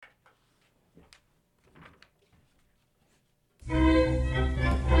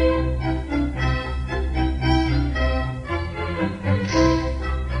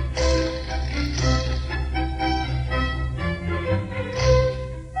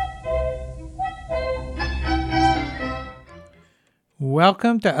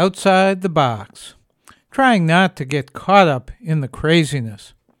Welcome to Outside the Box, trying not to get caught up in the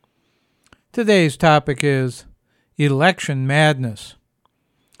craziness. Today's topic is election madness.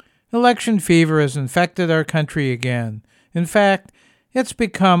 Election fever has infected our country again. In fact, it's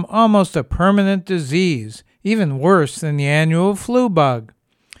become almost a permanent disease, even worse than the annual flu bug.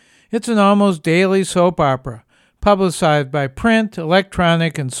 It's an almost daily soap opera, publicized by print,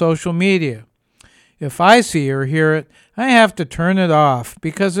 electronic, and social media. If I see or hear it, I have to turn it off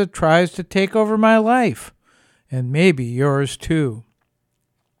because it tries to take over my life, and maybe yours too.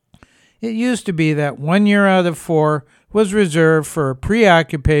 It used to be that 1 year out of 4 was reserved for a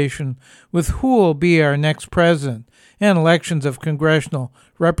preoccupation with who will be our next president and elections of congressional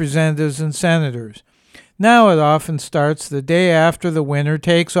representatives and senators. Now it often starts the day after the winner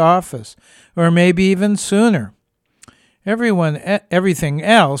takes office, or maybe even sooner. Everything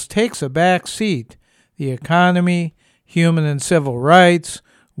else takes a back seat. The economy, human and civil rights,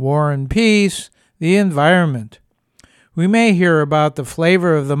 war and peace, the environment. We may hear about the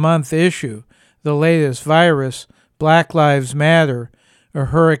flavor of the month issue, the latest virus, Black Lives Matter, a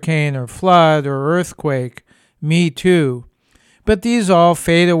hurricane or flood or earthquake, Me Too, but these all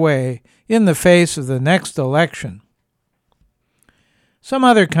fade away in the face of the next election. Some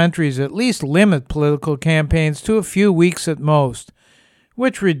other countries at least limit political campaigns to a few weeks at most,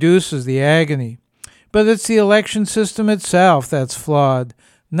 which reduces the agony. But it's the election system itself that's flawed,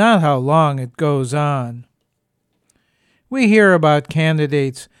 not how long it goes on. We hear about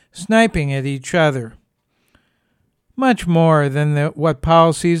candidates sniping at each other, much more than what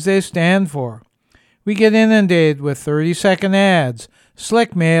policies they stand for. We get inundated with 30-second ads,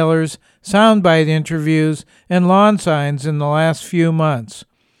 slick mailers, soundbite interviews, and lawn signs in the last few months.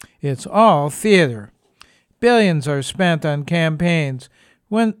 It's all theater. Billions are spent on campaigns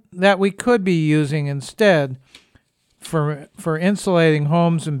that we could be using instead for insulating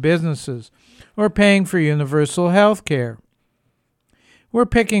homes and businesses or paying for universal health care. We're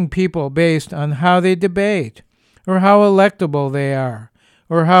picking people based on how they debate, or how electable they are,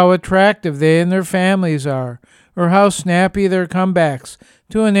 or how attractive they and their families are, or how snappy their comebacks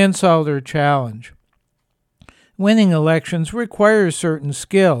to an insult or challenge. Winning elections requires certain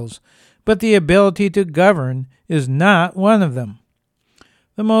skills, but the ability to govern is not one of them.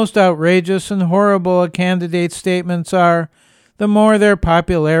 The most outrageous and horrible a candidate's statements are, the more their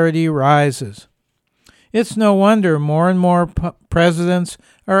popularity rises. It's no wonder more and more presidents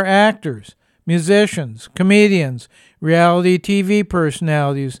are actors, musicians, comedians, reality TV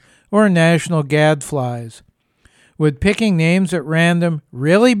personalities, or national gadflies. Would picking names at random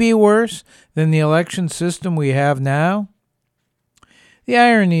really be worse than the election system we have now? The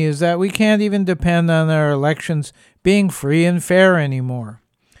irony is that we can't even depend on our elections being free and fair anymore.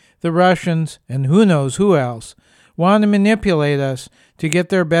 The Russians, and who knows who else, want to manipulate us to get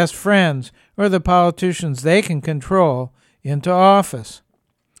their best friends or the politicians they can control into office.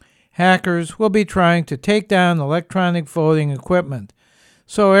 Hackers will be trying to take down electronic voting equipment,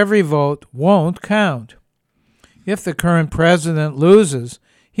 so every vote won't count. If the current president loses,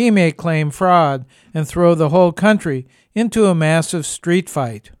 he may claim fraud and throw the whole country into a massive street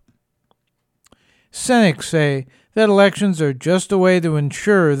fight. Cynics say that elections are just a way to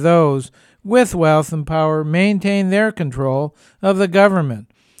ensure those with wealth and power maintain their control of the government,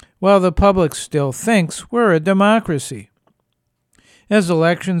 while the public still thinks we're a democracy. As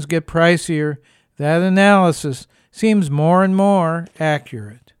elections get pricier, that analysis seems more and more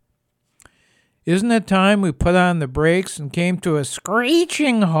accurate. Isn't it time we put on the brakes and came to a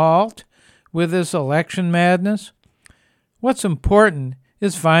screeching halt with this election madness? What's important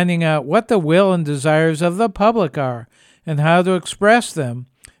is finding out what the will and desires of the public are and how to express them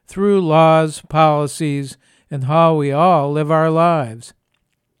through laws, policies, and how we all live our lives.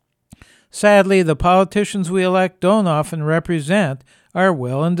 Sadly, the politicians we elect don't often represent our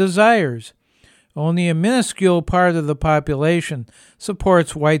will and desires. Only a minuscule part of the population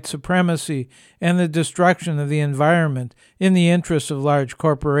supports white supremacy and the destruction of the environment in the interests of large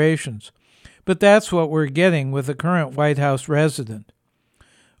corporations. But that's what we're getting with the current White House resident.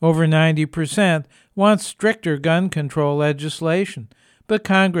 Over 90% want stricter gun control legislation, but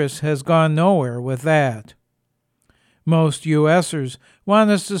Congress has gone nowhere with that. Most U.S.ers want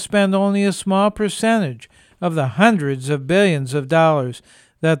us to spend only a small percentage of the hundreds of billions of dollars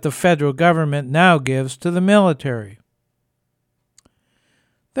that the federal government now gives to the military.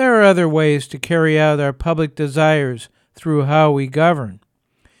 There are other ways to carry out our public desires through how we govern.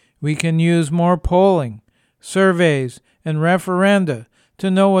 We can use more polling, surveys, and referenda to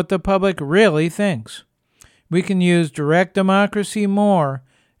know what the public really thinks. We can use direct democracy more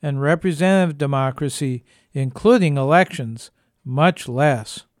and representative democracy, including elections, much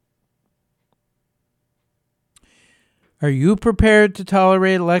less. Are you prepared to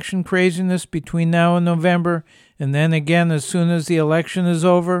tolerate election craziness between now and November, and then again as soon as the election is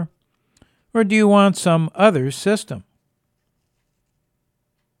over? Or do you want some other system?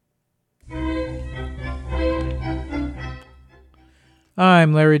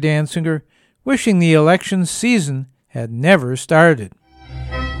 I'm Larry Dansinger, wishing the election season had never started.